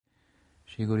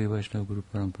Shri Guru Vaishnava Guru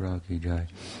Parampara ki jai.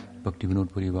 Bhakti Vinod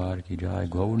Parivar ki jai.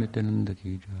 Gaur Nityananda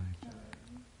ki jai.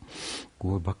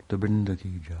 Gaur Bhakta Vrinda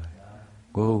ki jai.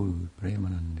 Gaur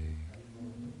Premanande.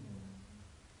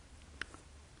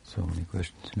 So many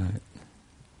questions tonight.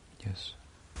 Yes.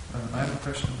 I have a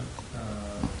question. The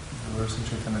verse in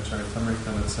Chaitanya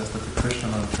Charitamrita that says that the Krishna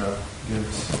mantra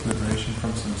gives liberation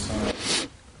from samsara,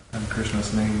 and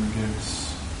Krishna's name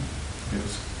gives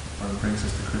or brings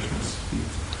us to Krishna's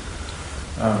feet.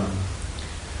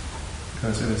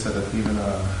 Because it is said that even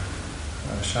a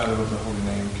shadow of the holy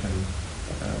name can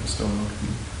bestow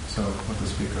mukti. So, what to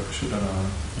speak of Shuddhanam,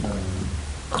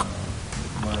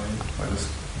 why does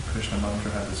Krishna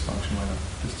mantra have this function? Why not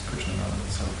just Krishna-Nama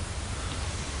itself?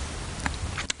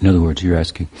 In other words, you're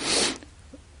asking,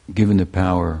 given the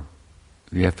power,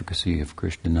 the efficacy of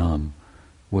Krishna-Nam,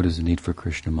 what is the need for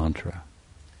Krishna mantra?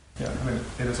 Yeah, I mean,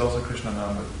 it is also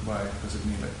Krishna-Nam, but why does it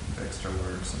need like the extra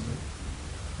words and the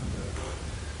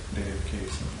day of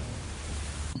case and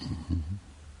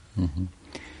all? Mm-hmm.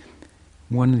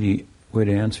 One of the way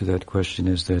to answer that question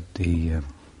is that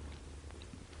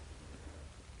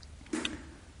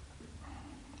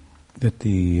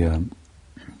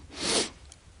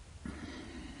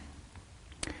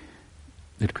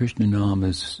that Krishna-Nam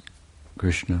is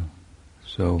Krishna,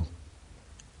 so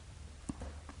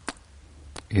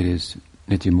it is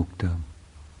Nitya-Mukta,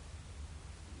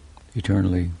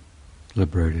 eternally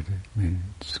liberated. I mean,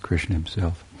 it's Krishna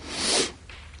himself.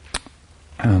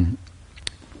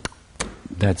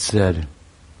 That said,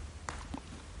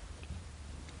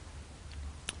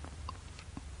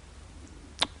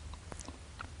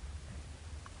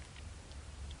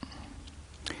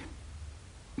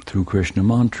 through Krishna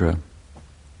mantra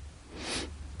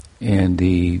and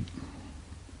the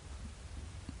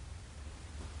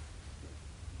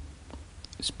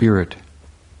spirit,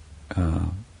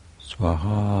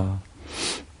 swaha,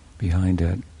 behind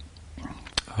that,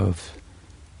 of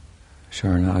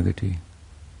Sharanagati,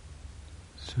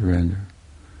 surrender,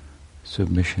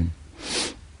 submission,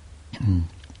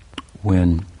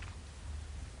 when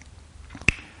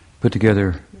put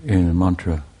together in a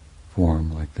mantra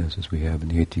form like this, as we have in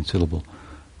the 18-syllable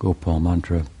Gopal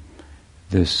mantra,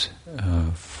 this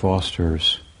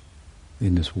fosters,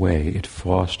 in this way, it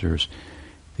fosters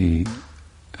the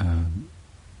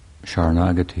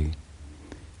Sharanagati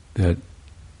that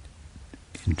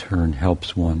in turn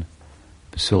helps one,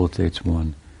 facilitates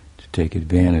one to take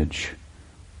advantage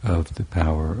of the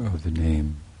power of the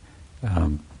name.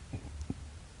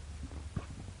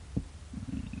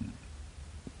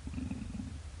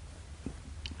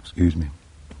 Excuse me.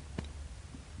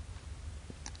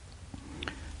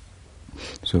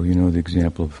 So you know the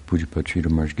example of Pujapad Sridhar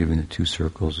Maharaj giving the two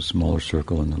circles, a smaller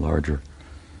circle and the larger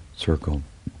circle.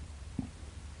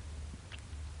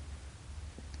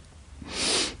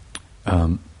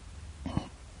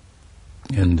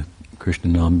 And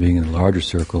Krishna-Nam, being in a larger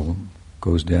circle,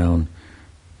 goes down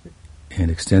and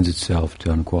extends itself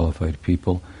to unqualified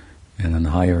people, and on the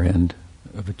higher end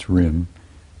of its rim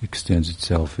extends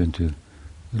itself into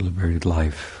the liberated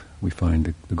life. We find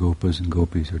that the gopas and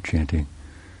gopis are chanting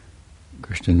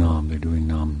Krishna-Nam, they're doing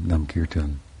Nam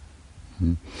Kirtan.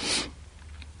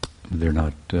 They're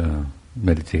not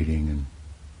meditating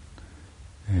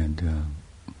and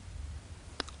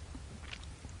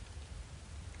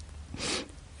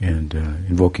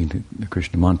invoking the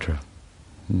Krishna mantra,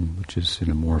 which is in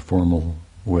a more formal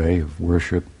way of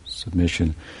worship,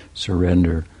 submission,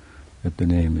 surrender, that the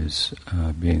name is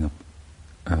being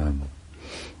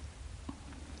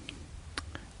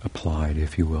applied,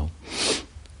 if you will.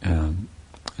 And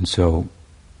so,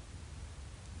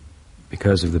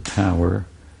 because of the power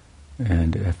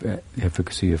and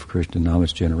efficacy of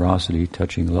Krishna-Nama's generosity,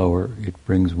 touching lower, it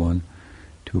brings one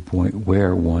to a point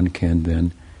where one can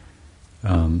then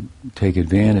take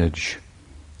advantage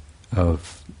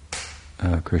of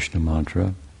Krishna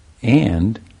mantra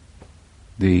and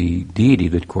the deity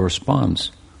that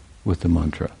corresponds with the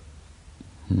mantra.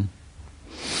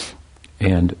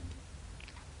 And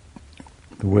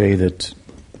the way that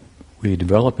we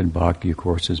develop in bhakti, of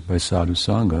course, is by sadhu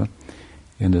sangha,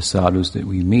 and the sadhus that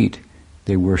we meet,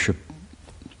 they worship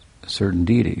certain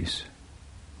deities.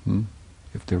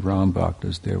 If they're Ram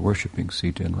bhaktas, they're worshipping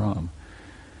Sita and Ram.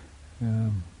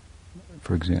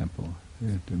 For example,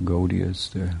 the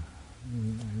Gaudiyas,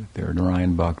 they're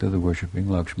Narayan Bhakta, they're worshipping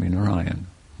Lakshmi Narayan,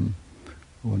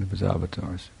 one of his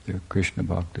avatars. They're Krishna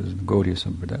Bhaktas, and the Gaudiya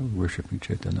Sampradaya, worshipping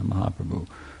Chaitanya Mahaprabhu,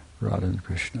 Radha and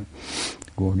Krishna,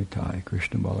 Gaur-Nitai,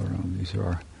 Krishna Balaram. These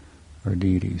are our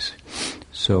deities.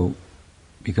 So,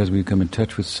 because we come in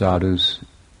touch with sadhus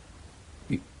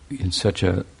in such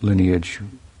a lineage,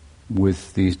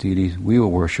 with these deities, we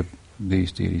will worship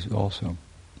these deities also.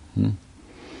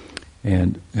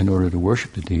 And in order to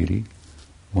worship the deity,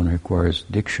 one requires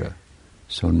diksha.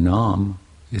 So Nam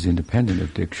is independent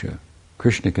of diksha.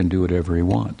 Krishna can do whatever he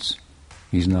wants.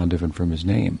 He's not different from his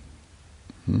name.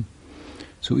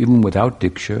 So even without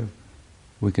diksha,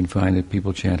 we can find that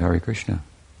people chant Hare Krishna,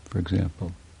 for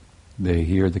example. They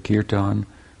hear the kirtan,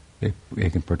 they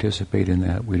can participate in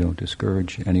that. We don't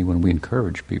discourage anyone. We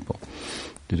encourage people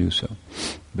to do so.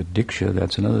 But diksha,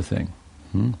 that's another thing.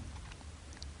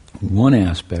 One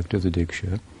aspect of the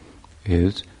diksha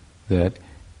is that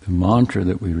the mantra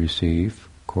that we receive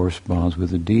corresponds with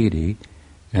the deity,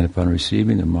 and upon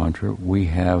receiving the mantra, we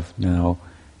have now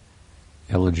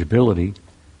eligibility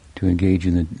to engage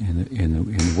in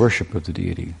the worship of the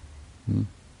deity, the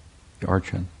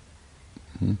archan.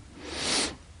 And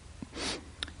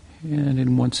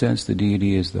in one sense, the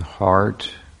deity is the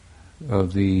heart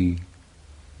of the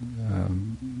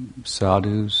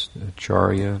sadhus, the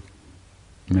acharya,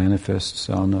 manifests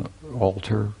on the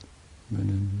altar,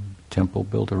 and a temple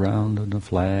built around, and a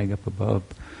flag up above,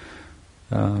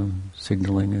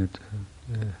 signaling it.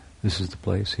 This is the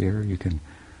place here. You can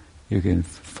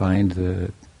find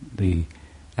the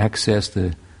access,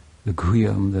 the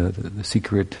guhyam, the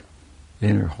secret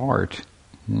inner heart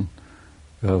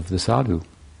of the sadhu,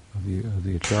 of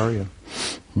the acharya,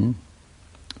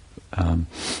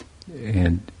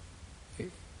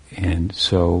 and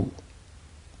so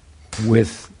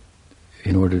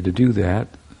in order to do that,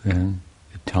 then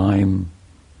the time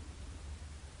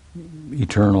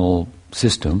eternal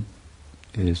system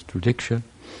is diksha,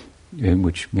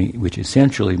 which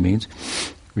essentially means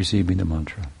receiving the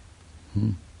mantra.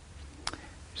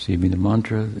 Receiving the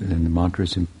mantra, and the mantra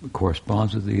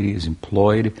corresponds with the deity, is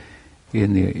employed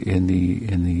in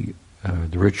the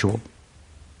ritual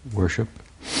worship,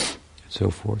 and so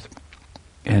forth.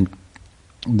 And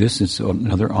this is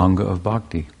another anga of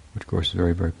bhakti, which of course is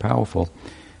very, very powerful,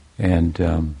 and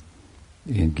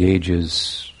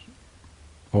engages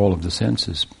all of the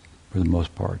senses for the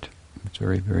most part. It's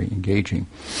very, very engaging.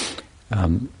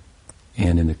 And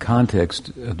in the context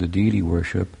of the deity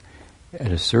worship,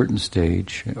 at a certain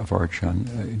stage of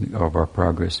archan, of our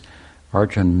progress,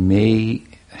 archan may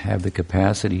have the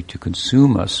capacity to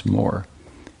consume us more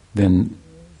than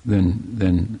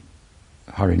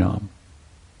Harinam.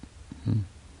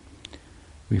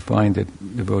 We find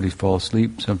that devotees fall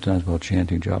asleep sometimes while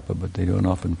chanting japa, but they don't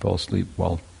often fall asleep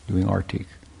while doing artik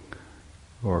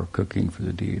or cooking for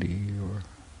the deity, or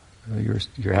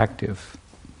you're active.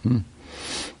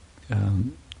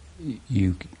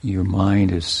 Your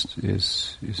mind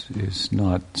is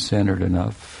not centered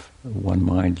enough,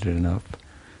 one-minded enough,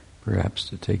 perhaps,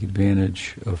 to take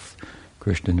advantage of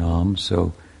Krishna-Nam.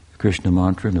 So the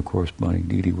Krishna-Mantra and the corresponding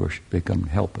deity worship, they come and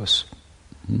help us.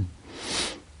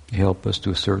 They help us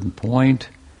to a certain point.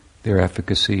 Their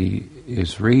efficacy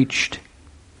is reached,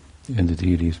 and the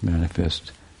deity is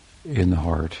manifest in the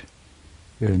heart.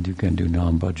 And you can do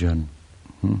Nam Bhajan,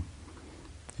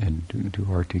 and do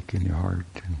artik in your heart,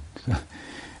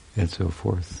 and so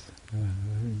forth.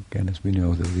 Again, as we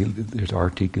know, there's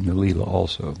artik in the Leela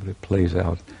also, but it plays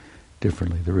out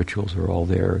differently. The rituals are all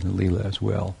there in the Leela as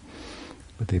well,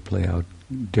 but they play out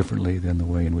differently than the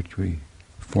way in which we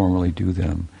formally do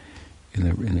them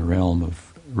in the realm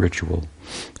of ritual,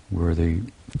 where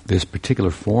this particular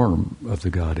form of the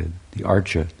Godhead, the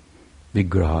Archa,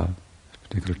 Vigraha, this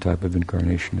particular type of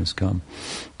incarnation has come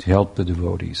to help the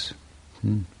devotees,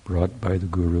 brought by the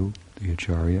Guru, the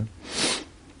Acharya.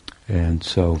 And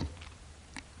so,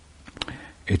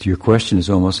 your question is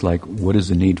almost like, what is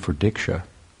the need for Diksha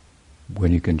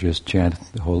when you can just chant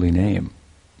the holy name?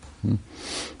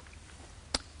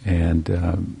 And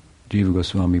Jiva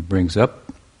Goswami brings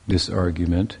up this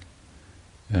argument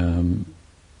in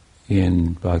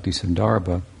Bhakti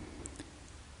Sandarbha.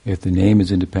 If the name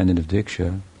is independent of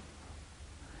Diksha,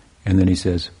 and then he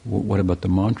says, what about the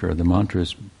mantra? The mantra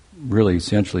is really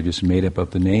essentially just made up of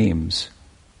the names.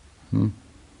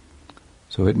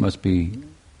 So it must be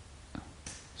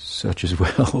such as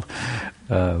well,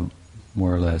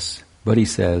 more or less. But he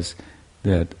says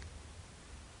that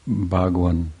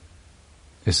Bhagwan,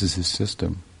 this is his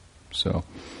system. So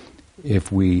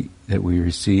if we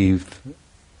receive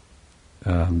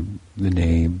the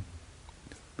name,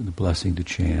 the blessing to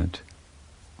chant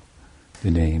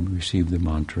the name, receive the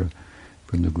mantra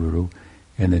from the Guru,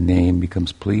 and the name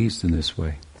becomes pleased in this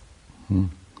way,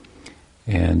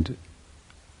 and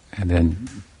then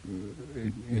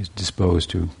is disposed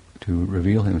to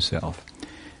reveal himself.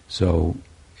 So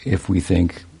if we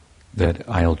think that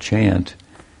I'll chant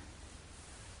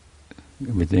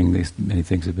Many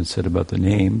things have been said about the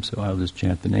name, so I'll just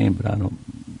chant the name, but I don't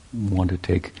want to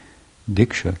take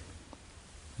diksha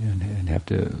and have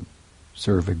to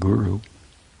serve a guru.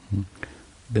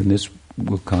 Then this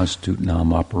will constitute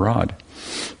namaparad,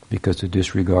 because to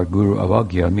disregard guru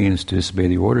avagya means to disobey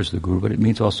the orders of the guru, but it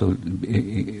means also,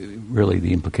 really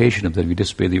the implication of that, if you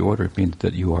disobey the order, it means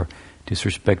that you are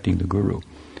disrespecting the guru.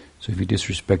 So if you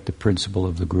disrespect the principle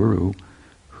of the guru,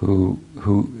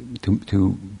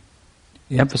 to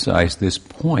emphasize this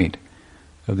point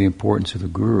of the importance of the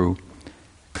guru,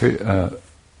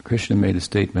 Krishna made a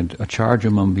statement,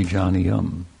 acharjamam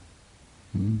vijaniyam.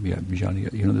 Yeah,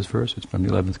 Vijnana. You know this verse? It's from the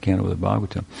 11th canto of the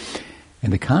Bhagavatam.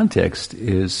 And the context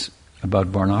is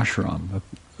about varnashram,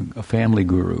 a family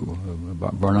guru,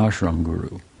 a varnashram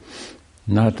guru,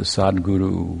 not the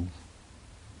sadguru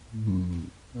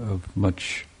of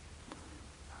much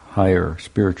higher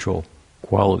spiritual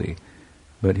quality.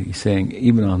 But he's saying,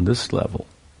 even on this level,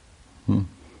 the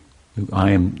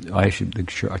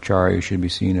acharya should be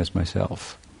seen as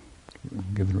myself,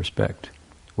 given respect.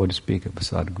 What to speak of a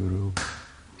sadguru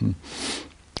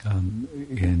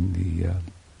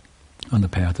on the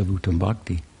path of Uttam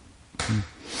Bhakti.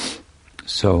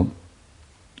 So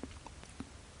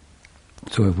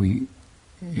if we,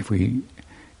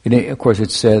 of course,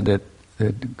 it's said that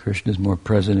Krishna is more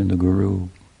present in the guru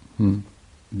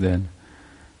than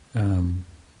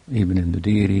even in the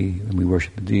deity, and we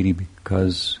worship the deity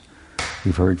because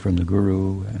we've heard from the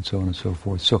guru, and so on and so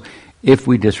forth. So if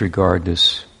we disregard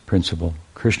this principle,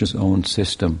 Krishna's own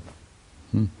system,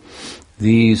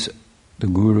 the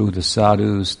guru, the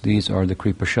sadhus, these are the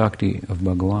kripa shakti of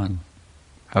Bhagavan.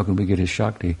 How can we get his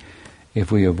shakti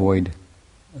if we avoid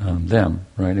them,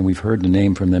 right? And we've heard the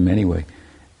name from them anyway.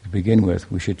 To begin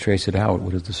with, we should trace it out.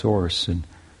 What is the source? And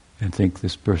think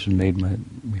this person made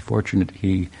me fortunate.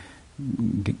 He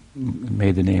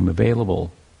made the name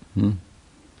available, and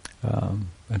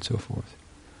so forth.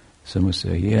 Some will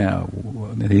say,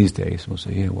 these days, we'll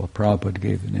say, well, Prabhupada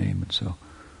gave the name, and so,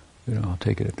 I'll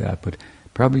take it at that. But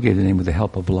Prabhupada gave the name with the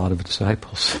help of a lot of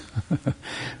disciples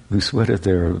who sweated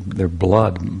their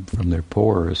blood from their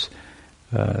pores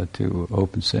to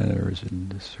open centers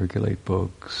and circulate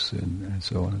books and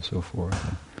so on and so forth.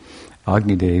 And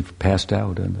Agnidev passed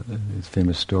out in his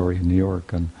famous story in New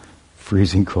York on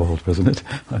freezing cold, wasn't it?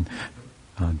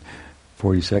 on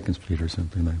 42nd Street or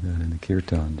something like that in the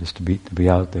kirtan, just to be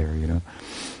out there,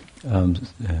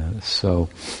 So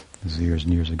this is years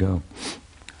and years ago.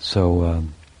 So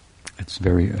it's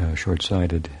very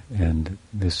short-sighted, and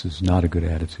this is not a good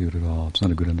attitude at all. It's not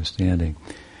a good understanding.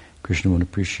 Krishna won't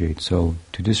appreciate. So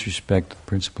to disrespect the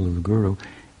principle of the guru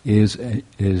is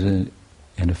an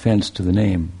offense to the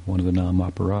name. One of the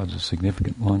nam-aparads, a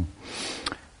significant one.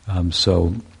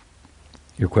 So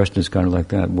your question is kind of like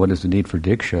that. What is the need for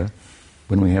diksha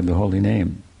when we have the holy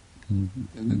name?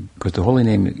 Because the holy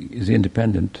name is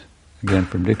independent, again,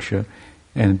 from diksha,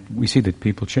 and we see that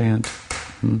people chant.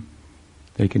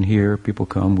 They can hear, people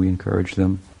come, we encourage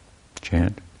them,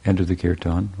 chant, enter the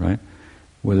kirtan, right?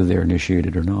 Whether they're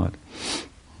initiated or not.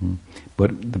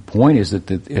 But the point is that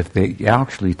if they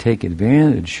actually take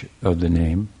advantage of the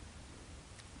name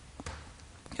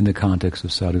in the context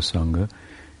of sadhu sangha,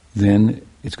 then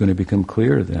it's going to become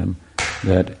clear to them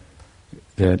that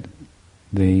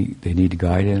they need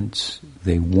guidance.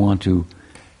 They want to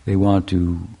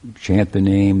chant the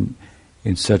name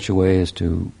in such a way as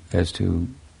to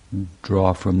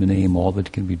draw from the name all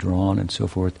that can be drawn and so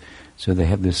forth. So they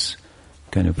have this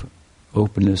kind of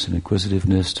openness and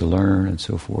inquisitiveness to learn and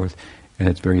so forth. And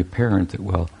it's very apparent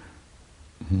that,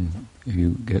 if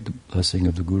you get the blessing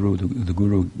of the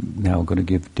guru now going to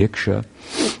give diksha.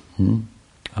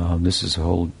 This is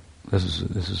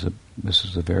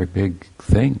a very big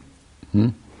thing.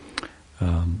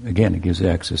 Again, it gives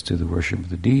access to the worship of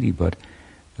the deity, but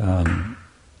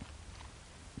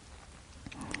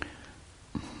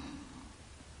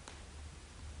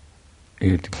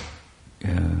it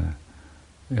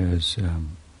as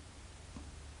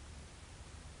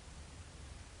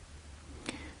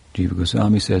Jiva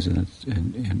Goswami says in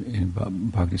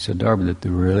Bhakti Siddhartha, that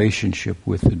the relationship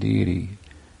with the deity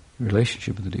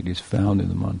is found in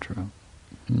the mantra.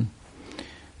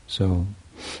 So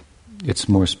it's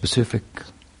more specific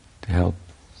to help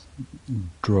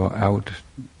draw out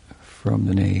from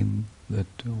the name that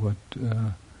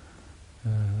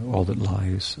all that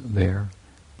lies there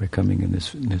by coming in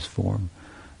this form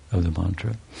of the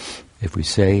mantra. If we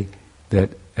say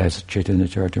that, as Chaitanya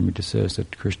Charitamrita says,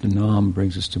 that Krishna-Nam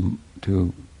brings us to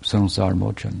samsara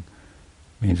mochan,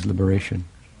 means liberation.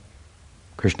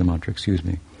 Krishna-Mantra,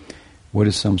 What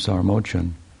is samsara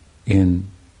mochan in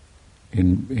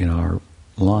our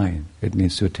line. It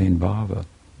means to attain bhava.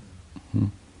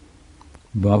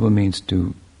 Bhava means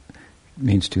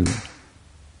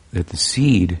that the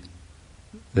seed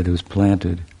that was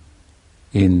planted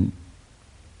in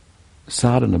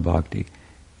sadhana bhakti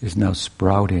is now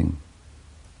sprouting.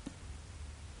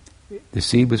 The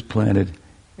seed was planted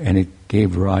and it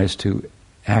gave rise to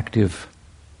active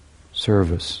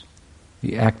service,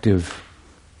 the active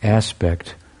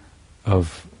aspect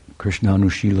of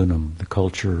Krishnanushilanam, the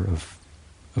culture of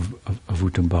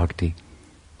Uttam Bhakti.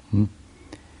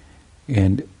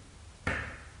 And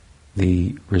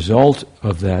the result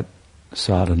of that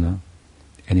sadhana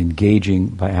and engaging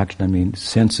by action, I mean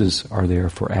senses are there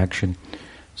for action.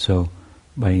 So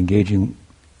by engaging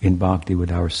in bhakti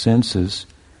with our senses,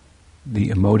 the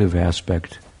emotive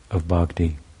aspect of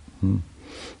bhakti I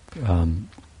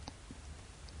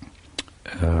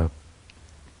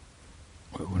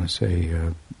want to say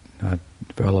not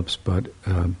develops but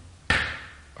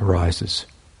arises.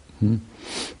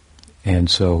 And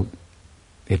so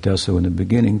it does so in the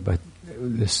beginning, but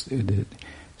the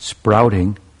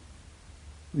sprouting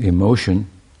the emotion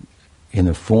in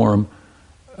the form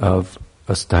of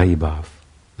a sthayi bhav.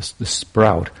 The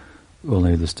sprout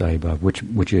only the sthayi bhav,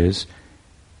 which is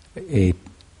a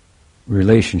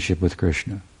relationship with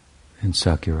Krishna in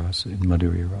Sakya Rasa, in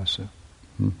Madhurya Rasa.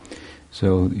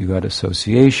 So you got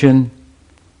association,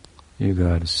 you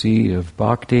got a seed of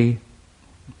bhakti,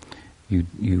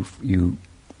 you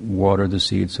water the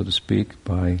seed, so to speak,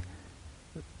 by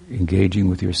engaging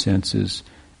with your senses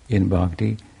in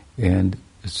bhakti, and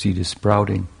the seed is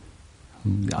sprouting,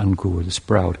 the ankur, the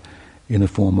sprout, in the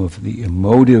form of the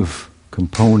emotive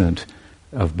component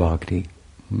of bhakti.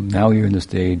 Now you're in the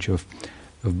stage of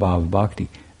bhava bhakti.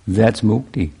 That's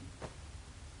mukti.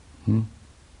 Do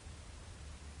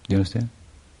you understand?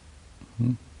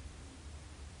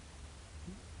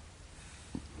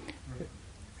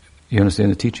 You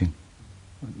understand the teaching?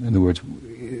 In other words,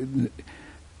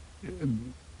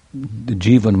 the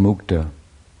jivan mukta,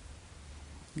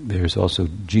 there's also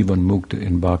jivan mukta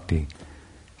in bhakti.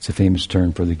 It's a famous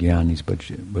term for the jnanis, but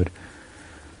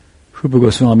Rupa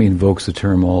Goswami invokes the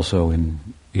term also in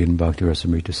Bhakti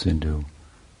Rasamrita Sindhu.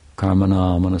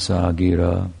 Karmana manasa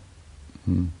gira.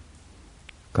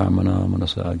 Karmana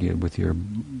manasa gira, with your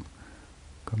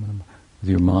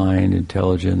mind,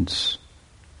 intelligence,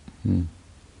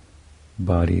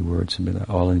 body, words,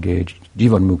 all engaged.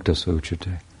 Jivan mukta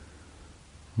sauchate.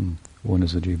 One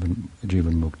is a jivan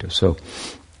mukta. So,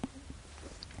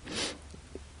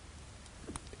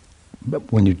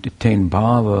 but when you attain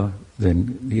bhava,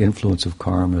 then the influence of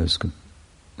karma is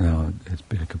now it's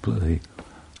been completely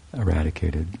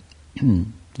eradicated.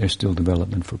 There's still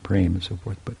development for prema and so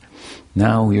forth, but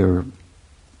now you're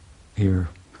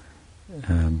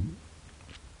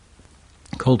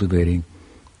cultivating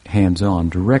hands-on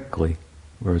directly,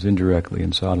 whereas indirectly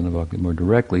in sadhana bhakti, more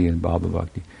directly in bhava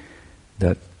bhakti,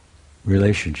 that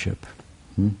relationship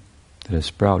that has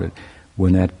sprouted.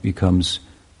 When that becomes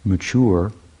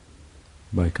mature,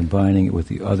 by combining it with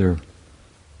the other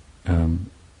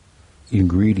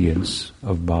ingredients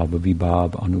of bhava,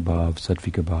 vibhav, anubhav,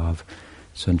 sattvika bhav,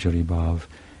 sanchari bhav,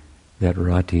 that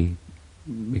rati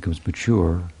becomes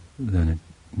mature, then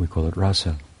we call it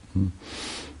rasa,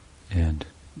 and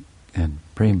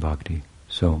prem bhakti.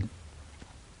 So,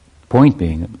 point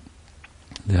being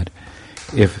that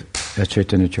if, as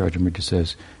Chaitanya Charitamrita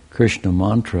says, Krishna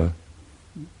Mantra,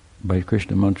 by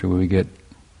Krishna Mantra we get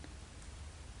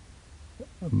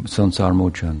sansar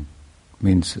mochan,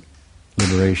 means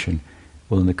liberation.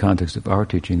 Well, in the context of our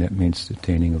teaching, that means the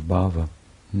attaining of bhava.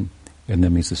 And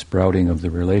that means the sprouting of the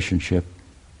relationship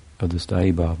of the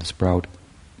sthayi bhava, the sprout.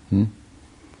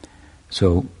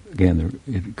 So, again,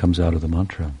 it comes out of the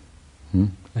mantra.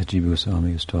 As Jiva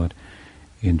Goswami is taught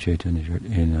in Chaitanya,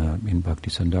 in Bhakti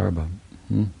Sandarbha.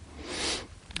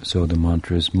 So the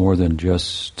mantra is more than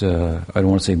just, I don't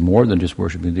want to say more than just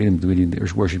worshiping the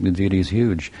deity. Worshiping the deity is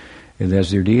huge. And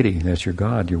that's your deity, that's your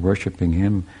God. You're worshiping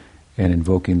Him and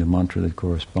invoking the mantra that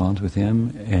corresponds with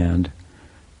Him, and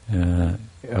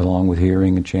along with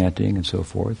hearing and chanting and so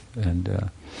forth. And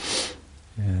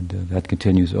that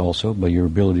continues also, but your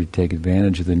ability to take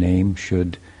advantage of the name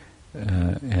should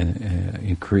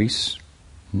increase.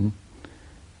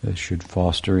 It should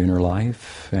foster inner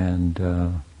life, and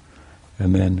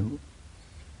then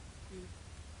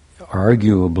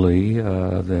arguably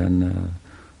then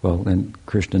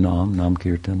Krishna-Nam, Nam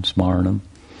Kirtan, Smaranam.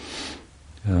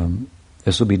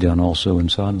 This will be done also in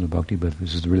sadhana bhakti, but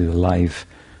this is really the life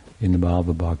in the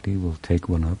bhava bhakti. We'll take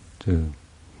one up to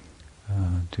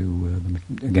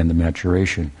again the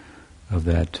maturation of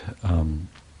that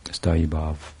sthayi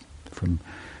bhav from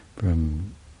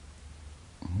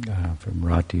from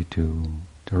rati to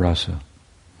rasa.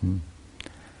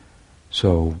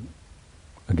 So,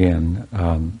 again,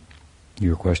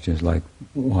 your question is like,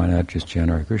 why not just chant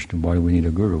Hare Krishna? Why do we need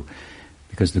a guru?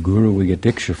 Because the guru we get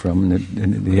diksha from,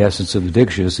 and the essence of the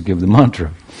diksha is to give the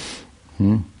mantra.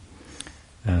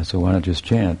 So why not just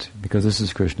chant? Because this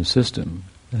is Krishna's system.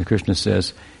 And Krishna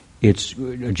says,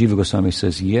 Jiva Goswami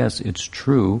says, yes, it's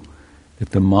true that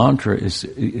the mantra is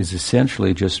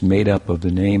essentially just made up of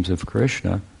the names of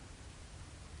Krishna.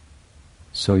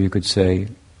 So you could say,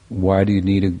 why do you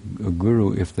need a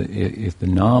guru if the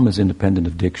nam is independent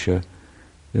of diksha?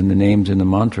 Then the names in the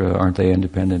mantra, aren't they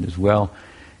independent as well?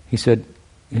 He says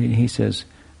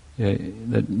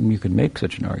that you could make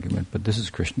such an argument, but this is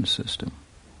Krishna's system.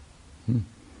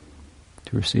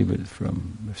 To receive it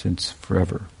since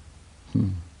forever,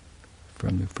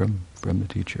 from the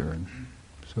teacher and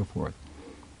so forth.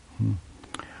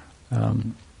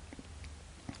 And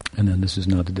then this is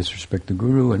not to disrespect the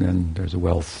guru, and then there's a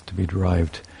wealth to be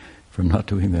derived from not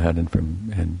doing that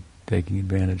and taking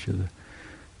advantage of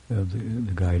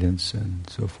the guidance and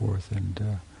so forth, and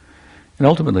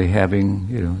ultimately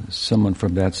having someone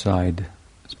from that side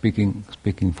speaking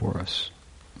for us.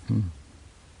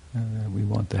 We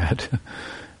want that.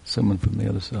 Someone from the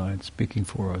other side speaking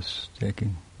for us,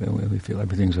 we feel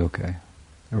everything's okay.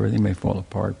 Everything may fall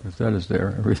apart, but if that is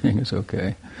there, everything is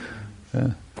okay.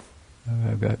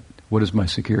 What is my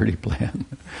security plan?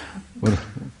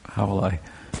 How will I?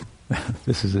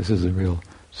 This is a real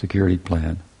security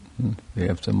plan. We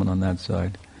have someone on that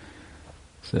side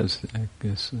says, I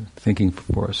guess, thinking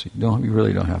for us. You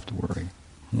really don't have to worry.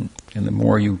 And the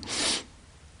more you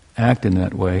act in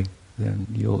that way, then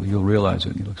you'll realize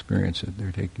it, you'll experience it.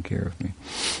 They're taking care of me.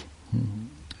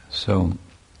 So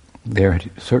they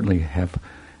certainly have,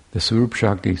 the Swarup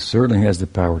Shakti certainly has the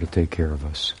power to take care of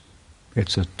us.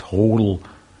 It's a total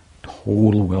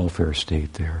welfare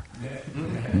state there.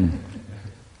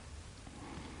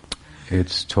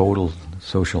 It's total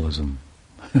socialism.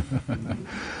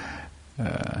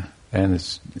 And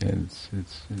it's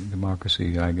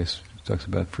democracy, I guess, talks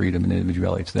about freedom and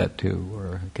individuality. It's that too,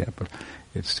 or capital.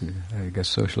 It's, I guess,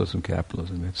 socialism,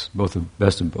 capitalism. It's both the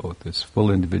best of both. It's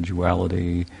full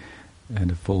individuality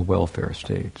and a full welfare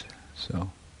state.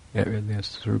 So, the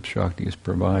Swarup Shakti is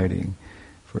providing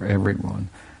for everyone,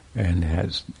 and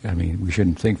we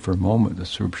shouldn't think for a moment the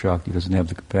Swarup Shakti doesn't have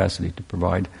the capacity to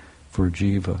provide for a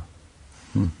jiva.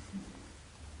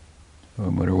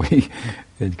 What are we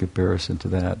in comparison to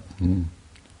that?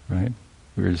 Right?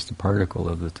 We're just a particle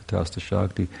of the Tatastha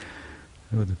Shakti,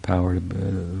 with the power, the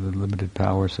limited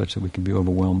power, such that we can be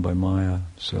overwhelmed by Maya.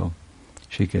 So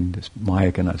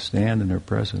Maya cannot stand in her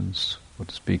presence, so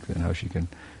to speak, and how she can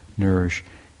nourish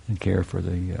and care for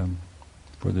the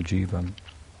jiva.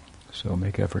 So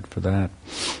make effort for that,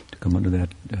 to come under that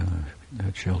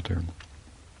shelter.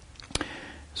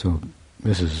 So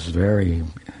this is very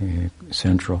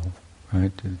central,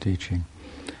 right, to the teaching.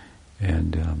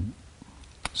 And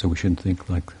so we shouldn't think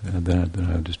like that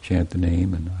I'll just chant the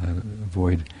name and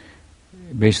avoid,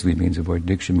 basically means avoid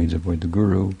diksha, means avoid the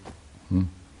guru. And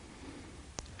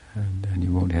then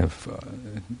you won't have,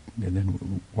 and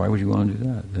then why would you want to do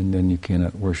that? And then you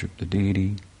cannot worship the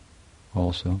deity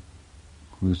also.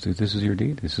 This is your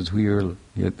deity, this is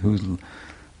whose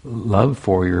love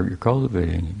for you're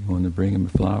cultivating. You want to bring him a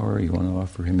flower, you want to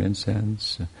offer him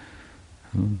incense,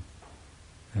 and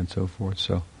so forth.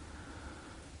 So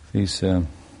this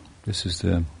is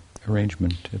the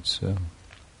arrangement.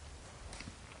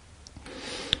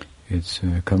 It's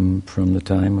come from the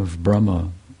time of Brahma.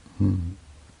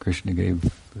 Krishna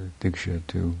gave diksha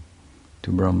to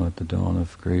Brahma at the dawn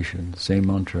of creation. The same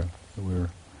mantra that we're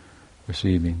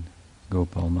receiving,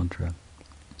 Gopal mantra.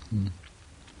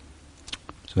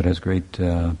 So it has great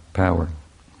power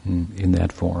in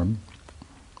that form,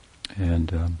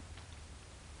 and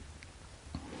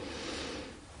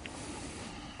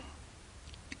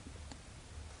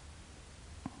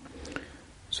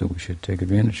so we should take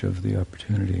advantage of the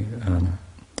opportunity.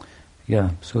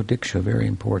 So diksha, very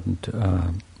important,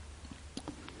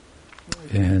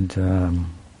 and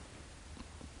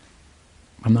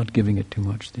I'm not giving it too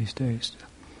much these days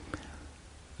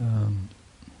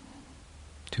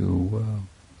to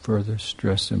further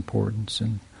stress importance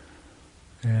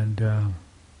and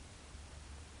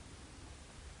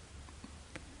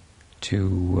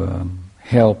to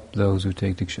help those who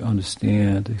take diksha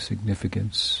understand the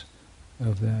significance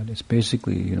of that. It's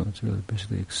basically, it's really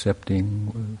basically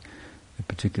accepting a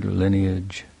particular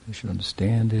lineage. They should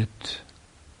understand it.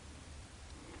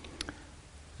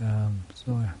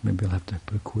 So maybe I'll have to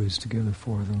put a quiz together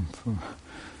for them.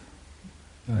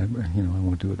 I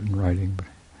won't do it in writing, but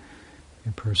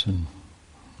in person.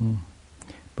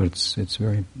 But it's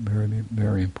very, very,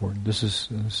 very important. This is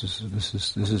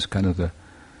kind of the.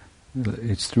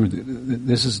 It's through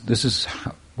this is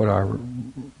what our,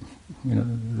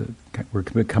 we're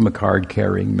become a card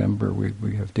carrying member.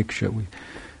 We have diksha.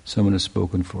 Someone has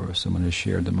spoken for us. Someone has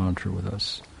shared the mantra with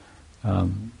us,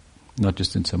 not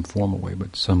just in some formal way,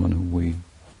 but someone who we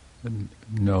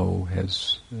know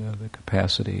has the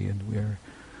capacity, and we are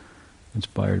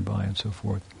inspired by, and so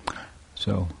forth.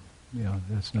 So,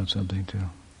 that's not something to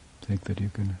think that you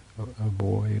can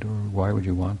avoid, or why would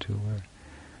you want to? Or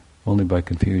only by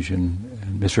confusion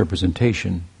and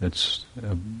misrepresentation that's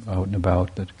out and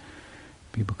about that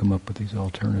people come up with these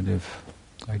alternative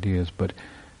ideas. But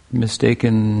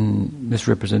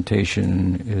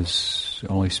misrepresentation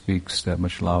only speaks that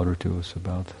much louder to us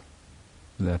about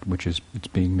that which it's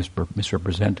being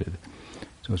misrepresented.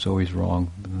 So it's always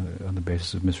wrong on the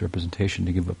basis of misrepresentation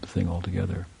to give up the thing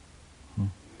altogether.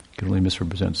 You can only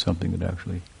misrepresent something that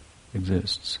actually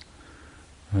exists.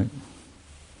 Right?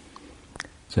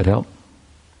 Does that help?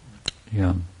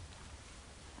 Yeah.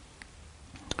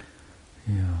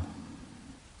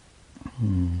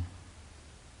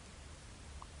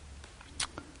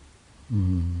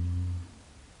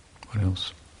 What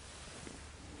else?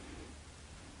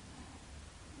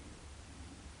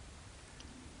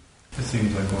 It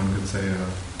seems like one could say, then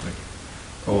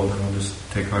I'll just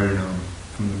take Harinam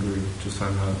from the Guru, just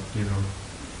I'm not,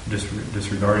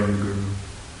 disregarding the Guru,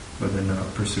 but then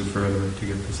not pursue further to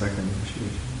get the second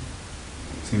initiation.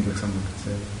 It seems like someone could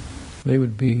say that. They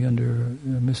would be under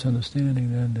a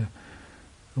misunderstanding then.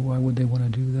 Why would they want to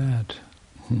do that?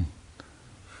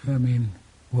 I mean,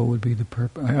 what would be the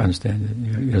purpose? I understand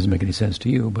it doesn't make any sense to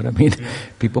you, but I mean,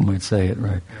 people might say it,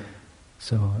 right? Yeah.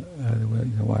 So,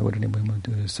 why would anyone want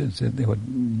to do this? They would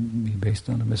be based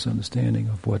on a misunderstanding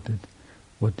of what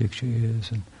diksha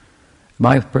is. And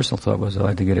my personal thought was I'd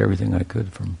like to get everything I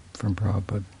could from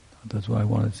Prabhupada. That's why I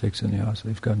wanted to take sannyasa.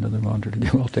 He's got another mantra to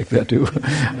do. I'll take that too.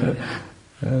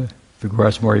 If it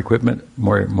requires more equipment,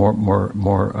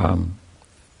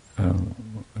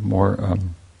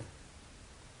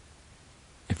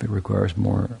 if it requires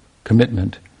more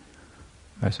commitment,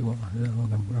 I said, well,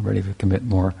 I'm ready to commit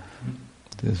more.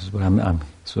 This is what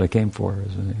that's what I came for.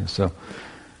 So,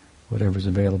 whatever's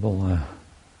available,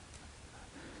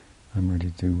 I'm ready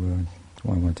to. I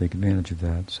want to take advantage of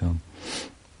that. So,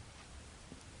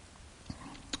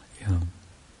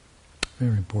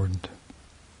 very important.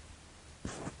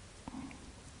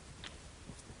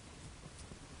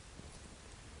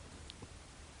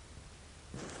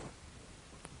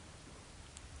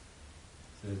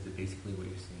 So is it basically what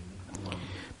you're saying?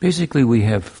 Basically, we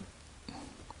have,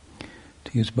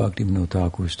 to use Bhaktivinoda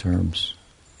Thakur's terms,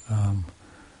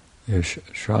 there's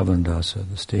Shravandasa,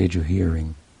 the stage of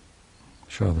hearing.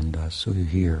 Shravandasa, so you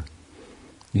hear.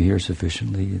 You hear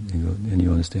sufficiently, and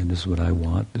you understand this is what I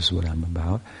want, this is what I'm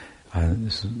about. I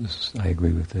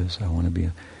agree with this. I want to be.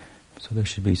 So there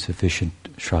should be sufficient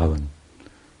Shravan,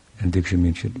 and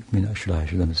diksha I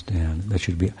should understand. That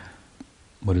should be.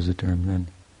 What is the term then?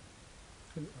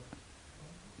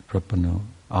 Prapano,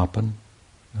 apan,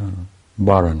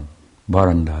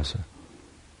 barandasa,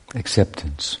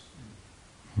 acceptance.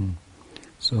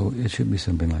 So it should be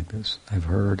something like this. I've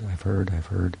heard,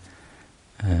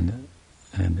 and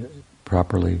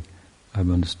properly I've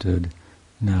understood.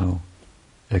 Now,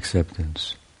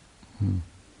 acceptance.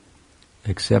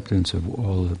 Acceptance of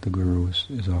all that the Guru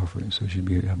is offering. So it should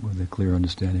be with a clear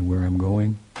understanding where I'm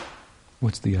going,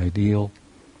 what's the ideal.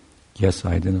 Yes,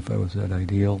 I identify with that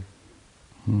ideal.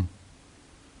 I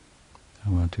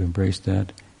want to embrace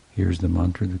that. Here's the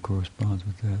mantra that corresponds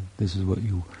with that. This is what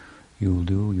you will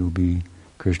do. You'll be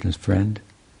Krishna's friend.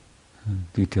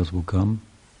 Details will come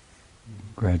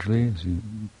gradually as you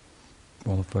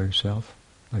qualify yourself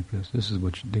like this. This is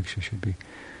what diksha should be.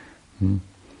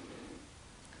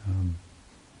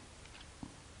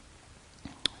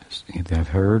 If I've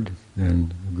heard,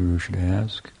 then the Guru should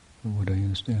ask, what do I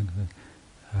understand?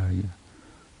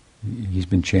 He's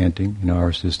been chanting, our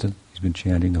assistant, he's been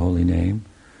chanting the holy name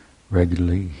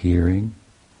regularly, hearing,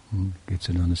 gets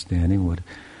an understanding. What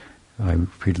I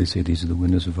repeatedly say, these are the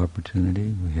windows of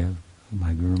opportunity. We have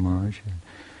my Guru Maharaj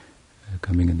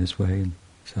coming in this way, and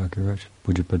Sakaraj,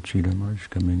 Pujapad Sridhar Maharaj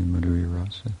coming in Madhurya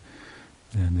Rasa.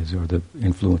 And these are the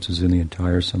influences in the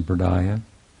entire Sampradaya.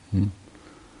 You've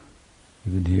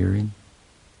been hearing.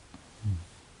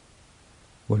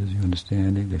 What is your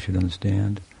understanding? They should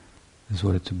understand. This is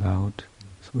what it's about.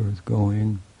 This is where it's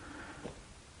going.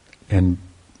 And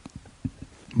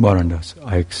Marandas,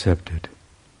 I accept it.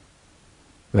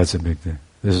 That's a big thing.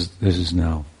 This is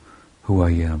now who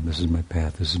I am. This is my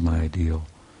path. This is my ideal.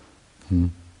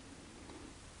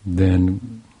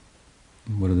 Then,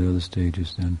 what are the other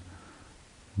stages then?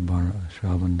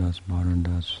 Shravandas,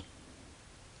 Bharandas,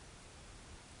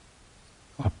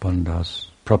 Apandas,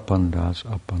 Prapandas,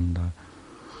 Apanda.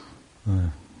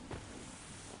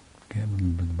 Can't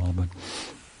remember them all, but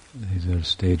these are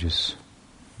stages.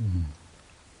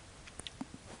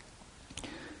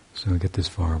 So we get this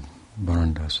far,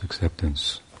 Bharandas,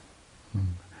 acceptance.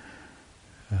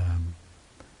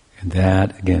 And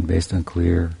that, again, based on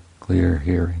clear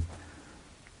hearing.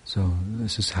 So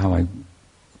this is how I'm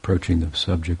approaching the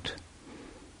subject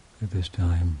at this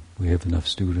time. We have enough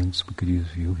students. We could use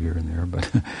a few here and there,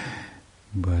 but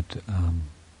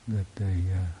that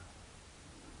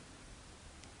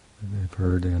they've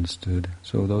heard, they understood.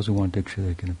 So those who want Diksha,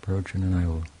 they can approach, and then I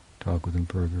will talk with them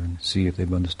further and see if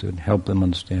they've understood, help them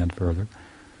understand further.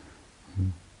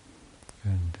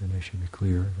 And they should be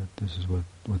clear that this is what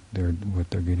they're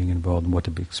getting involved in, what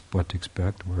to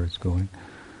expect, where it's going,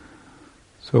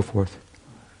 so forth.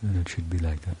 And it should be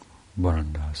like that.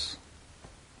 Varandas.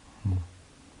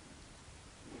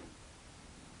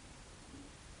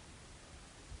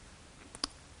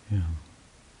 Yeah.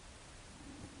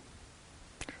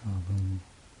 Shravan,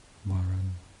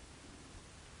 Varan.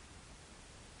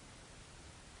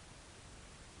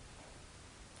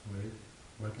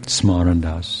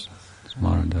 Smarandas.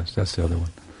 Smarandas, that's the other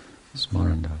one.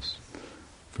 Smarandas.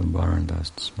 From Varandas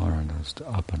to Smarandas to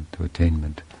Apan, to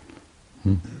attainment. I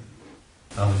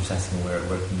was just asking where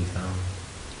can be found?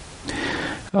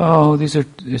 Oh, I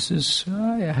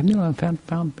haven't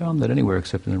found that anywhere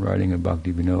except in the writing of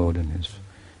Bhakti Vinod and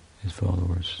his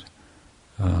followers.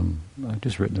 I've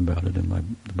just written about it in the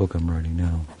book I'm writing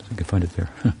now. I can find it there.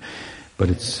 But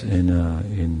it's in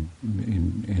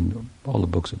all the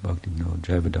books of Bhakti Vinod,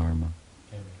 Jivadharma.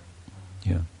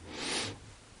 Yeah.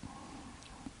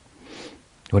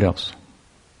 What else?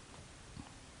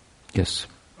 Yes.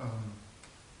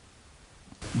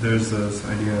 There's this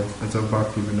idea, it's a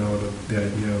Bhakti Vinod, of the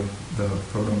idea of the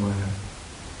Prodamaya.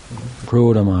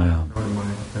 Prodamaya.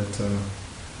 Prodamaya, that's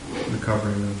the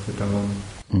covering of the Dham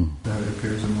that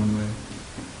appears in one way.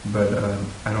 But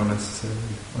I don't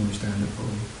necessarily understand it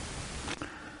fully.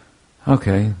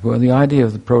 Okay, well the idea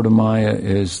of the Prodamaya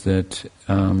is that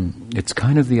it's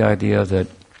kind of the idea that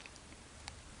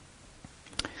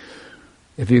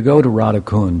if you go to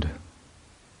Radhakund,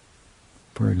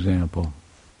 for example,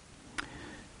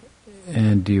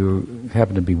 and you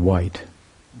happen to be white,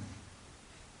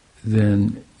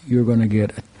 then you're going to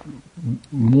get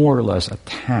more or less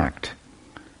attacked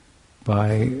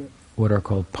by what are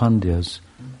called pandjas,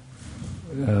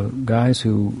 guys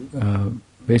who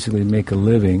basically make a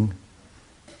living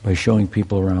by showing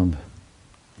people around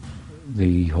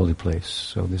the holy place.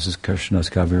 So this is Krishna's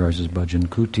Kaviraj's Bhajan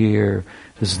Kutir,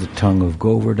 this is the tongue of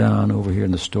Govardhan over here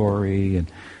in the story,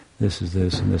 and this is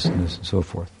this and this and this and so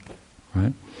forth.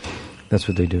 Right? That's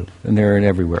what they do. And they're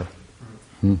everywhere.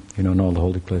 In all the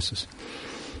holy places.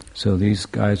 So these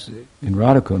guys in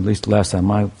Radhakund, at least the last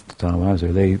time I was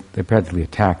there, they practically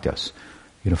attacked us.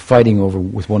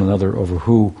 Fighting with one another over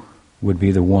who would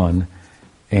be the one,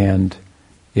 and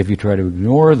if you try to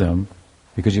ignore them,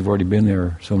 because you've already been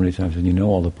there so many times and you know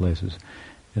all the places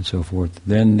and so forth,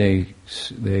 then they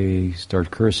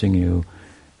start cursing you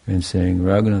and saying,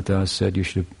 Raghunath Das said you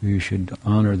should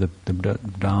honor the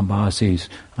Dambasis.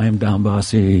 I am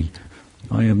Dambasi.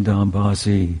 I am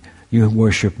Dambasi. You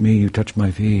worship me, you touch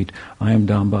my feet. I am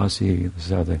Dambasi. This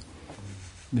is how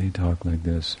they talk like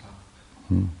this.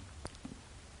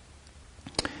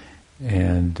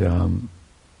 And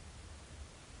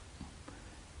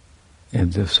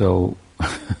so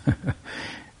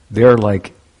they're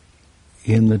like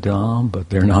in the Dham, but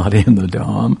they're not in the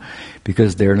Dham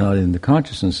because they're not in the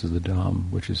consciousness of the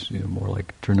Dham, which is more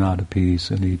like Trinadapi,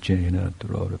 Sunichena,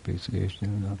 Tarodapi,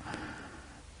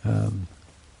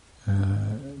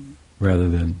 rather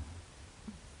than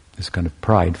this kind of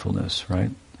pridefulness, right?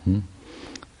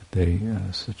 They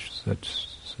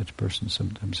such persons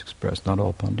sometimes express, not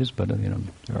all pandits, but there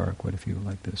are quite a few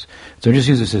like this. So just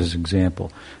use this as an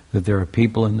example, that there are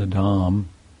people in the Dham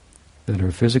that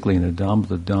are physically in the Dham, but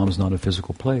the Dham is not a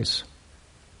physical place.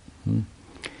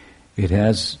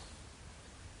 It's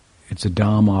a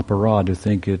Dham opera to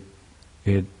think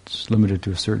it's limited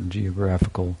to a certain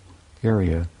geographical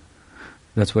area.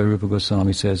 That's why Rupa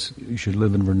Goswami says you should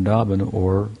live in Vrindavan,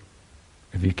 or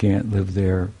if you can't live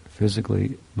there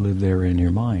physically, live there in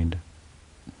your mind.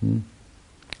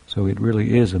 So it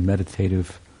really is a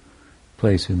meditative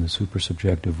place in the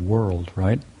supersubjective world,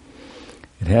 right?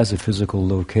 It has a physical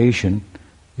location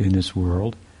in this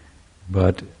world,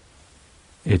 but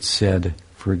it's said,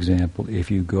 for example, if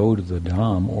you go to the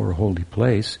Dham or a holy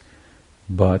place,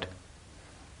 but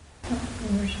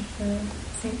worship the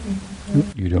saintly people.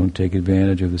 you don't take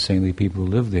advantage of the saintly people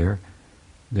who live there.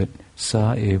 That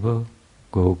sa eva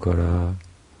gokara.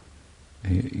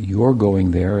 You're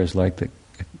going there is like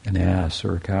an ass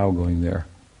or a cow going there.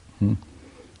 In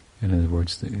other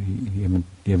words,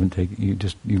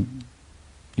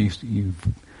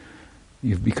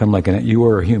 you've become like you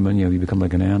are a human. You become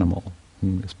like an animal.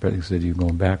 Especially said you're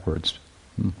going backwards.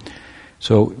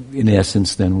 So, in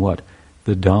essence, then what?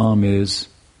 The Dham is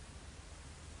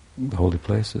the holy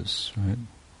places, right?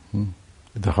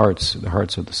 The hearts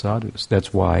of the sadhus.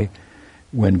 That's why,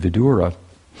 when Vidura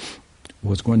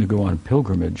was going to go on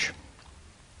pilgrimage,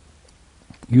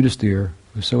 Yudhisthira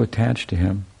was so attached to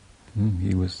him.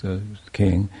 He was the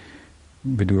king.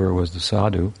 Vidura was the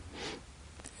sadhu.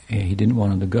 And he didn't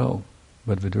want him to go.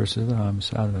 But Vidura said, I'm a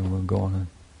sadhu, we'll go on a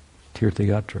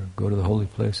tirthayatra, go to the holy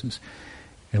places.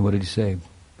 And what did he say?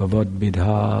 Bhavad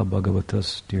bidha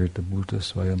bhagavatas tirtha bhuta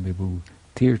swayam vibhu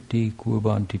tirti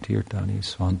kurvanti tirtani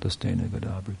svantastena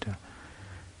gadabrita.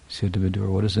 He said to Vidura,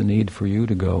 what is the need for you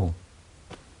to go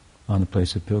on the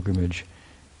place of pilgrimage?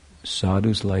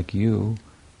 Sadhus like you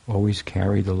always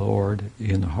carry the Lord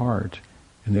in the heart,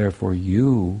 and therefore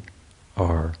you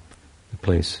are the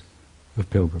place of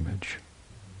pilgrimage.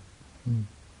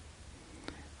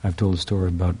 I've told a story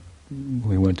about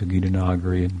we went to Gita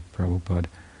Nagari and Prabhupada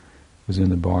was in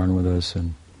the barn with us,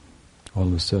 and all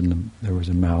of a sudden there was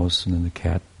a mouse, and then the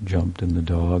cat jumped and the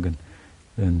dog, and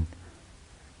then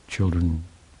children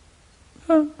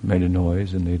made a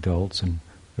noise, and the adults, and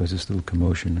there was this little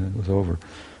commotion, and it was over.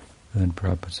 And then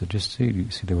Prabhupada said, just see, you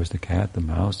see there was the cat, the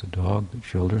mouse, the dog, the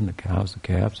children, the cows, the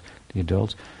calves, the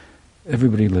adults,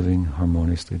 everybody living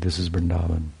harmoniously. This is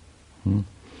Vrindavan.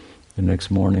 The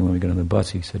next morning when we got on the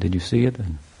bus, he said, did you see it?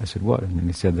 And I said, what? And then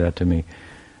he said that to me.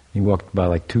 He walked by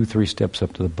like 2-3 steps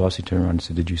up to the bus, he turned around and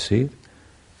said, did you see it?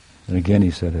 And again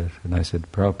he said it. And I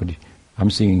said, Prabhupada, I'm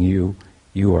seeing you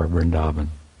are Vrindavan.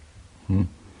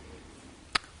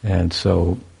 And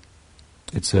so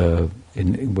it's in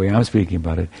the way I'm speaking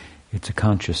about it, it's a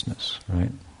consciousness,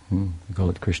 right? We call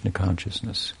it Krishna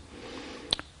consciousness.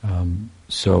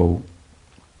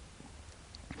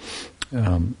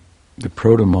 The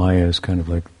proto-maya is kind of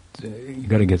like, you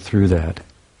got to get through that.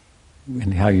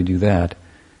 And how you do that?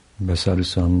 By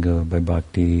sadhusanga, by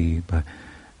bhakti, by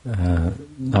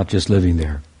not just living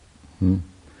there. There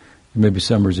may be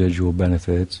some residual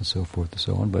benefits and so forth and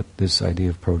so on, but this idea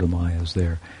of proto-maya is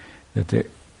there. That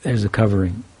there's a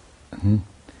covering.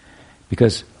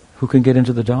 Because who can get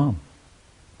into the Dham?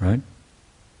 Right?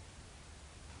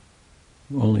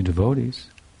 Only devotees.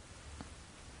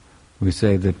 We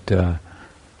say that,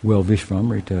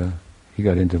 Vishvamrita, he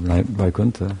got into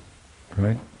Vaikuntha,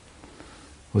 right?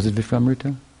 Was it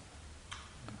Vishvamrita?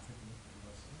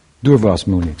 Durvas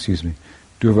Muni, excuse me.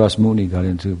 Durvas Muni got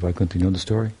into Vaikuntha. You know the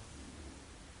story?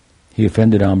 He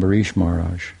offended Ambarish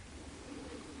Maharaj.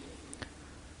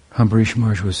 Ambarish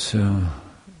Maharaj was...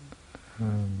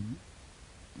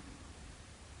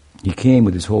 he came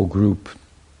with his whole group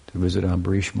to visit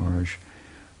Ambarish Maharaj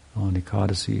on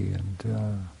Ekadasi,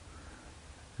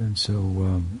 and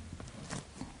so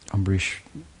Ambarish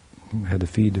had to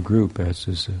feed the group as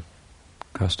is a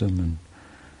custom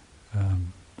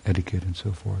and etiquette and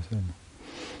so forth.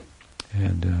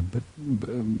 But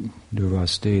Durvas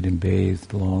stayed and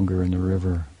bathed longer in the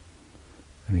river,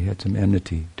 and he had some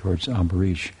enmity towards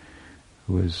Ambarish,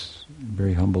 who was a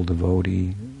very humble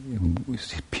devotee, and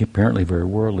was apparently very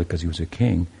worldly because he was a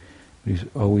king. But he was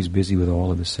always busy with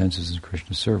all of his senses in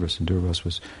Krishna's service, and Durvas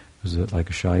was like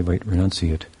a Shaivite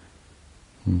renunciate.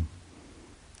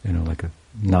 Like a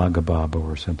Naga Baba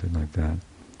or something like that.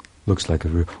 Looks like he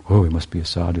must be a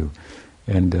sadhu.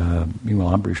 And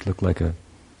meanwhile, Ambarish looked like a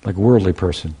worldly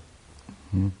person.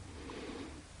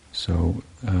 So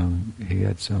he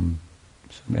had some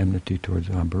enmity towards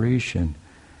Ambarish, and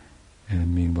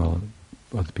meanwhile,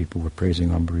 other people were praising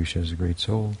Ambarish as a great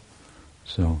soul.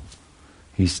 So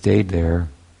he stayed there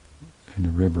in the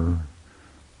river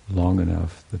long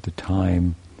enough that the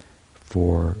time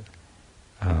for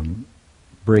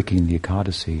breaking the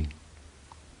Ekadasi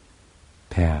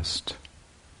passed.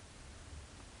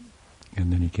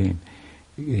 And then he came.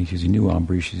 Because he knew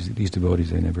Ambarish, these devotees,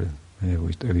 they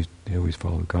always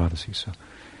follow Ekadasi.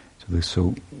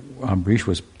 So Ambarish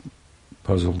was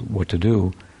puzzled what to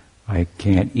do. I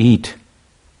can't eat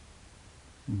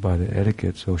by the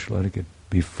etiquette, social etiquette,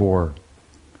 before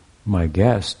my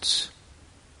guests,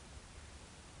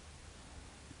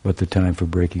 but the time for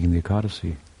breaking the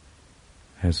Ekadasi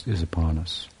is upon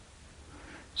us.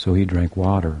 So he drank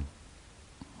water.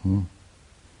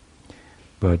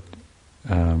 But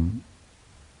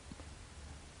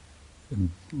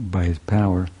by his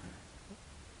power,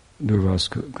 Durvas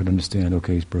could understand,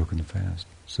 okay, he's broken the fast.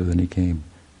 So then he came,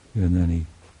 and then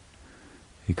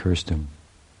he cursed him.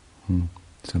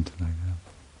 Something like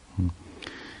that.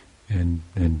 And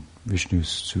Vishnu's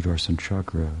Sudarshan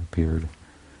chakra appeared,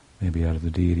 maybe out of the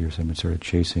deity or something, started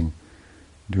chasing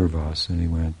Durvas, and he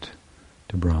went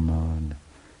to Brahma and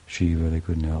Shiva. They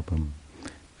couldn't help him.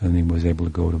 And he was able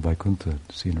to go to Vaikuntha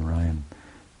to see Narayan.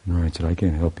 And Narayan said, I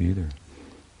can't help you either.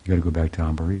 You got to go back to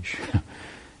Ambarish.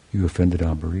 You offended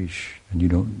Ambarish, and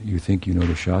you think you know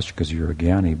the Shastra because you're a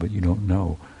Jnani, but you don't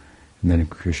know. And then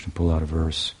Krishna pulled out a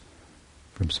verse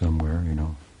from somewhere,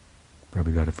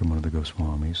 probably got it from one of the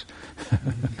Goswamis,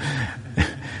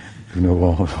 who know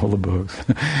all the books.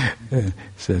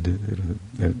 Said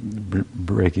that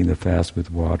breaking the fast with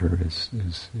water is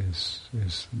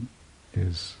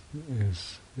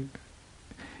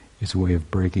a way of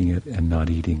breaking it and not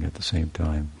eating at the same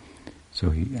time. So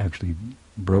he actually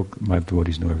broke. My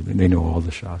devotees know everything. They know all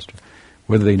the Shastra.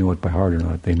 Whether they know it by heart or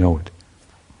not, they know it.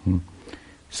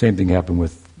 Same thing happened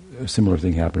a similar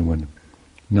thing happened when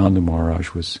Nanda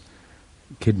Maharaj was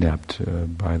kidnapped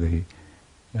by the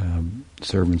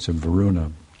servants of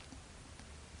Varuna,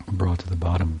 brought to the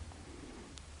bottom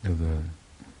of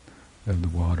the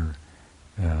water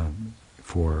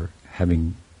for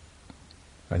having,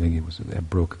 I think it was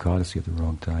broke Ekadasi at the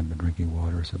wrong time by drinking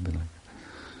water or something like that.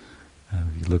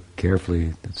 If you look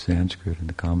carefully at Sanskrit and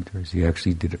the commentaries, he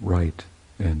actually did it right,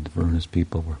 and Varuna's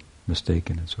people were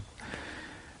mistaken and so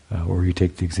forth. Or you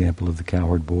take the example of the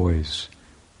cowherd boys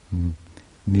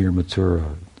near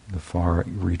Mathura, the far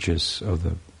reaches of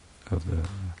the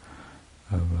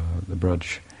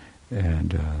Braj,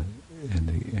 and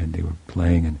they were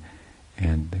playing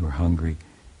and they were hungry,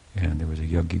 and there was a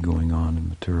yajna going on in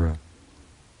Mathura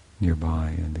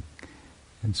nearby,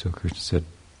 and so Krishna said,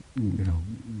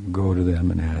 go to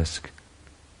them and ask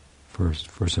for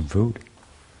some food.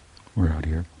 We're out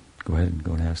here. Go ahead and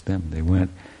go and ask them. They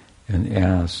went and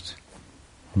asked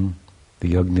the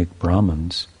yajnik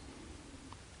Brahmins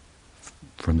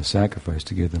from the sacrifice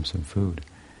to give them some food.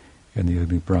 And the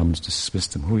yajnik Brahmins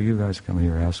dismissed them. Who are you guys coming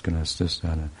here asking us this,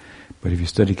 that? But if you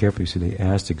study carefully, you see they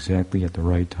asked exactly at the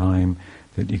right time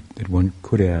that one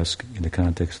could ask in the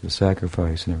context of the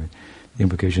sacrifice and everything. The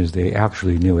implication is they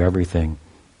actually knew everything.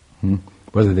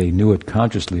 Whether they knew it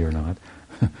consciously or not,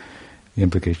 the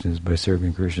implication is by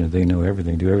serving Krishna, they know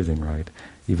everything, do everything right.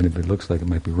 Even if it looks like it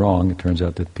might be wrong, it turns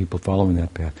out that people following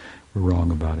that path were wrong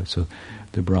about it. So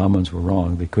the Brahmins were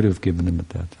wrong. They could have given them at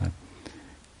that time.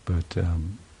 But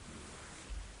and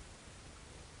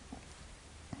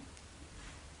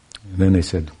then they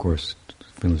said, of course,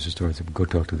 finish the story, said, go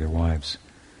talk to their wives.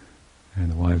 And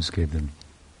the wives gave them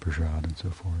prasad and so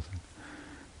forth. And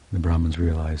the Brahmins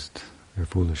realized their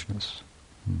foolishness.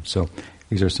 So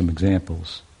these are some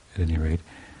examples, at any rate.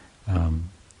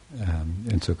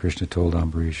 And so Krishna told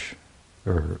Ambarish,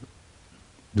 or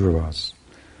Durvas,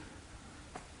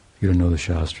 you don't know the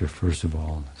Shastra, first of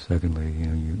all. Secondly,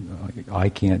 I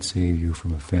can't save you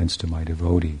from offense to my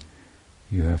devotee.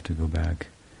 You have to go back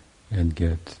and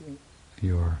get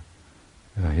your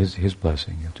his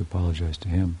blessing. You have to apologize to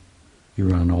him. You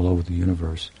run all over the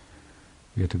universe.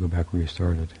 You have to go back where you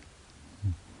started.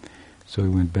 So he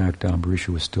went back to Ambarish,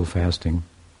 who was still fasting,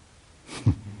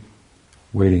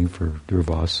 waiting for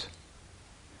Durvas,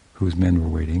 whose men were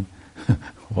waiting.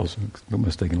 Also, it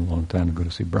must have taken a long time to go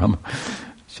to see Brahma,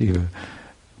 Shiva,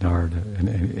 Narada,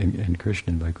 and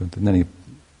Krishna in Vaikuntha. And then he,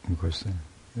 of course,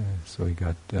 so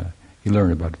he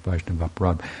learned about Vaishnava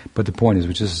Aparad. But the point is,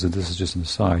 this is just an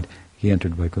aside, he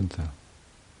entered Vaikuntha.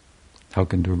 How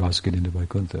can Durvas get into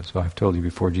Vaikuntha? So I've told you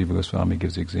before, Jiva Goswami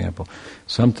gives the example.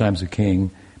 Sometimes a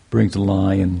king brings a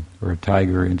lion or a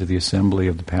tiger into the assembly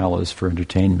of the palace for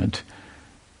entertainment.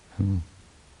 But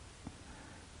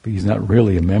he's not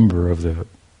really a member of the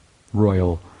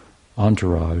royal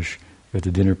entourage at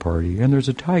the dinner party. And there's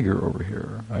a tiger over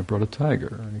here. I brought a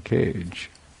tiger in a cage.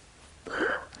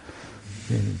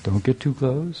 And don't get too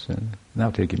close, and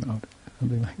now take him out.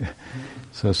 Something like that.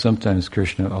 So sometimes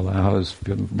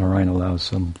Narayan allows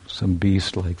some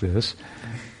beast like this,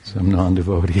 some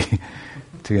non-devotee,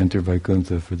 to enter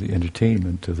Vaikuntha for the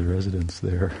entertainment of the residents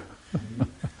there.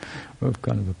 What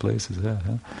kind of a place is that,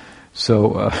 huh?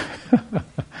 So,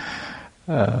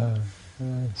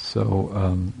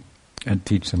 and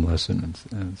teach them lessons.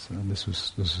 And so this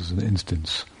was an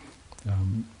instance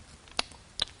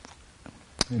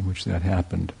in which that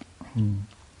happened.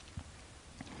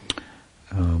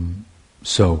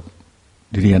 So,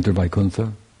 did he enter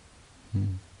Vaikuntha?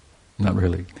 Not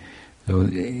really. So,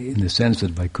 in the sense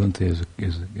that Vaikuntha is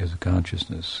a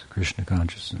consciousness, Krishna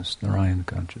consciousness, Narayana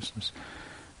consciousness,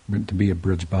 to be a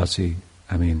Brajbasi,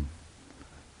 I mean,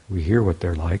 we hear what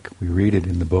they're like, we read it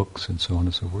in the books and so on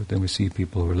and so forth, then we see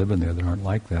people who are living there that aren't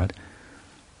like that,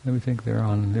 and we think they're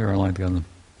on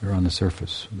the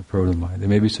surface, the proto-mind. There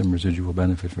may be some residual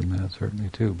benefit from that, certainly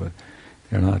too, but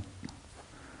they're not.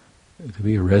 To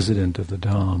be a resident of the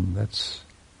Dham,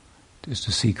 is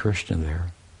to see Krishna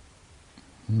there.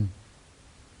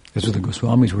 That's what the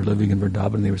Goswamis were living in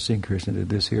Vrindavan, and they were seeing Krishna did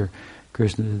this here,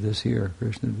 Krishna did this here,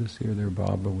 Krishna did this here. Their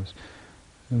Baba was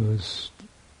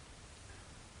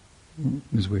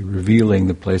this way revealing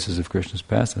the places of Krishna's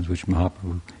pastimes, which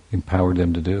Mahaprabhu empowered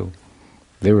them to do.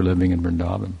 They were living in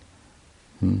Vrindavan.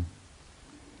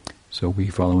 So we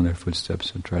follow in their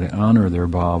footsteps and try to honor their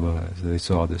Baba as they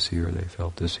saw this here, they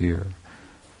felt this here,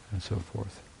 and so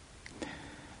forth.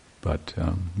 But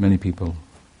many people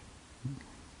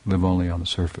live only on the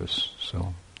surface,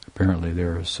 so apparently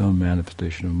there is some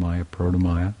manifestation of Maya,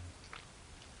 proto-Maya,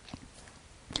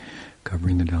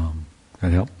 covering the Dham.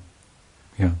 That help?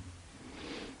 Yeah.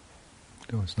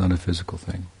 So it's not a physical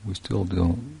thing. We still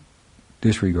don't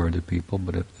disregard the people,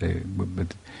 but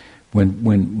when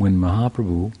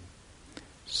Mahaprabhu,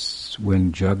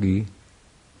 when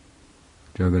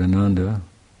Jagadananda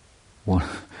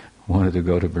wanted to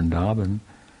go to Vrindavan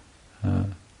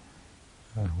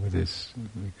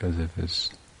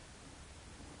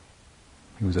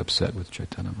he was upset with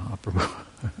Chaitanya Mahaprabhu.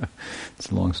 It's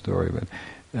a long story, but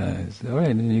all right,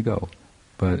 then you go.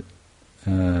 But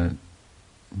he I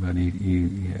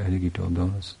think he told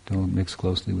don't mix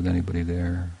closely with anybody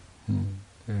there,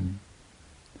 and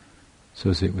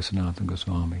associate with Sanatana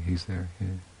Goswami. He's there.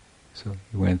 So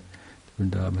he went to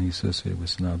Vrindavan. He associated with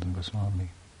Sanatana Goswami,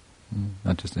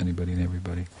 not just anybody and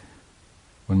everybody.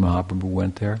 When Mahaprabhu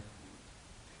went there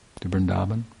to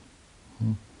Vrindavan,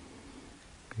 and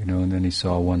then he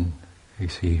saw one.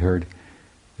 He heard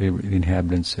the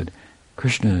inhabitants said,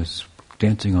 "Krishna is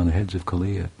dancing on the heads of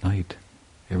Kali at night,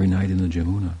 every night in the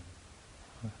Jamuna."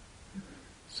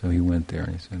 So he went there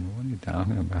and he said, "What are you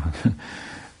talking about?"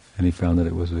 And he found that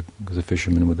it was a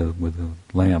fisherman with a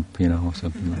lamp,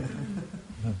 something like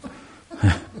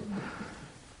that.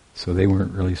 So they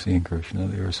weren't really seeing Krishna.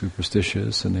 They were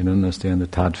superstitious and they didn't understand the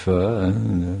tattva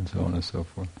and so on and so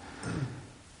forth.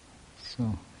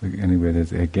 So anyway,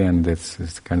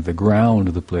 that's kind of the ground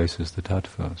of the place is the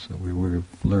tattva. So we were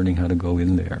learning how to go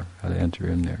in there, how to enter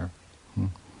in there.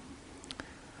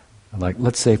 Like,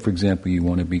 let's say, for example, you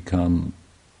want to become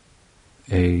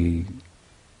a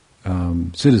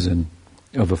citizen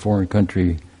of a foreign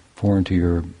country, foreign to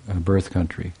your birth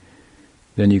country.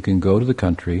 Then you can go to the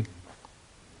country,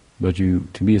 but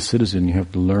to be a citizen, you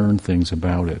have to learn things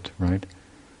about it, right?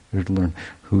 You have to learn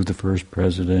who's the first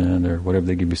president or whatever.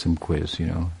 They give you some quiz,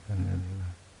 and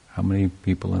how many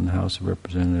people in the House of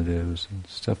Representatives and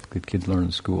stuff that kids learn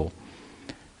in school.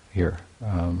 Here,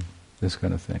 this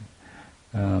kind of thing.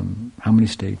 How many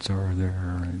states are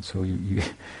there? And so you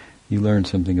learn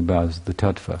something about the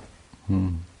tattva.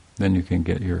 Then you can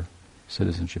get your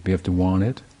citizenship. You have to want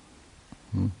it.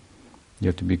 You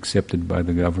have to be accepted by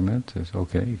the government. It's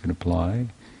okay, you can apply.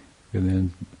 And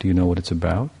then, do you know what it's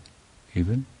about?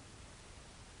 Even?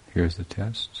 Here's the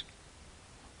test.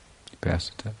 You pass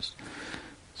the test.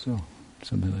 So,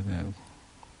 something like that.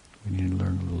 We need to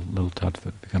learn a little tattva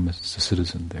to become a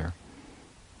citizen there.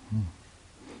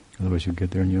 Otherwise you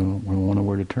get there and you don't want to know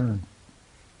where to turn.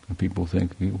 And people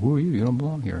think, who are you? You don't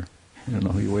belong here. You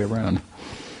don't know your way around.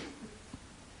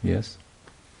 Yes?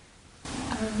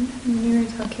 When you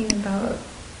were talking about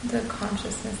the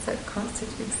consciousness that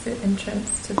constitutes the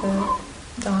entrance to the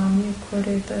Dham, you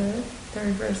quoted the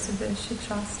reverse of the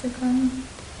Shikshastakam.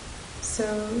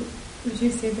 So would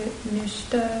you say that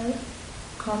Nishta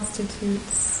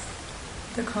constitutes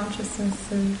the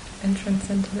consciousness of entrance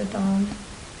into the Dham?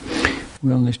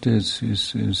 Well, Nishta is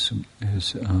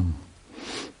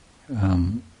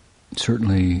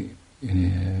certainly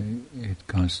it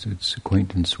constitutes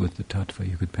acquaintance with the tattva.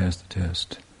 You could pass the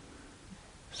test,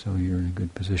 so you're in a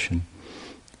good position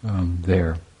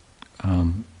there.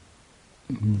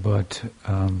 But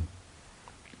I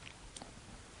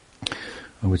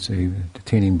would say that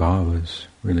attaining bhava is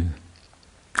really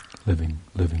living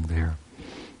there.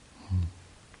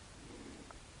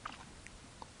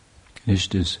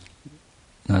 Nishtas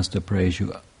nasta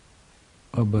praeshu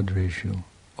abhadreshu.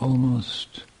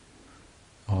 Almost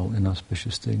all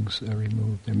inauspicious things are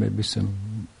removed. There may be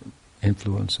some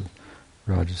influence of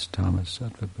rajas, tamas,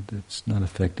 sattva, but it's not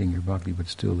affecting your bhakti, but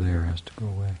still there, has to go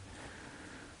away.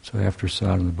 So after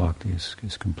sadhana, bhakti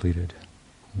is completed.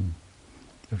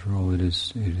 After all, it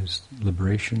is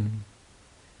liberation.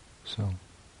 So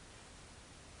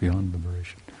beyond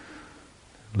liberation,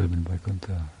 to live in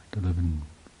Vaikuntha, to live in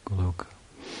Goloka.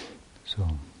 So,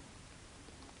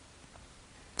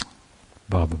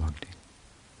 Bhava Bhakti.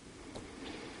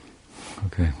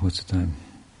 Okay, what's the time?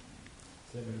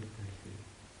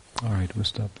 7:50. All right, we'll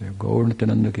stop there. Gaur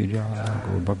Nityananda ki jai,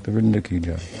 Gaur Bhakta Vrinda ki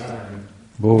jai.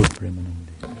 Gaur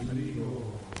Premanandi.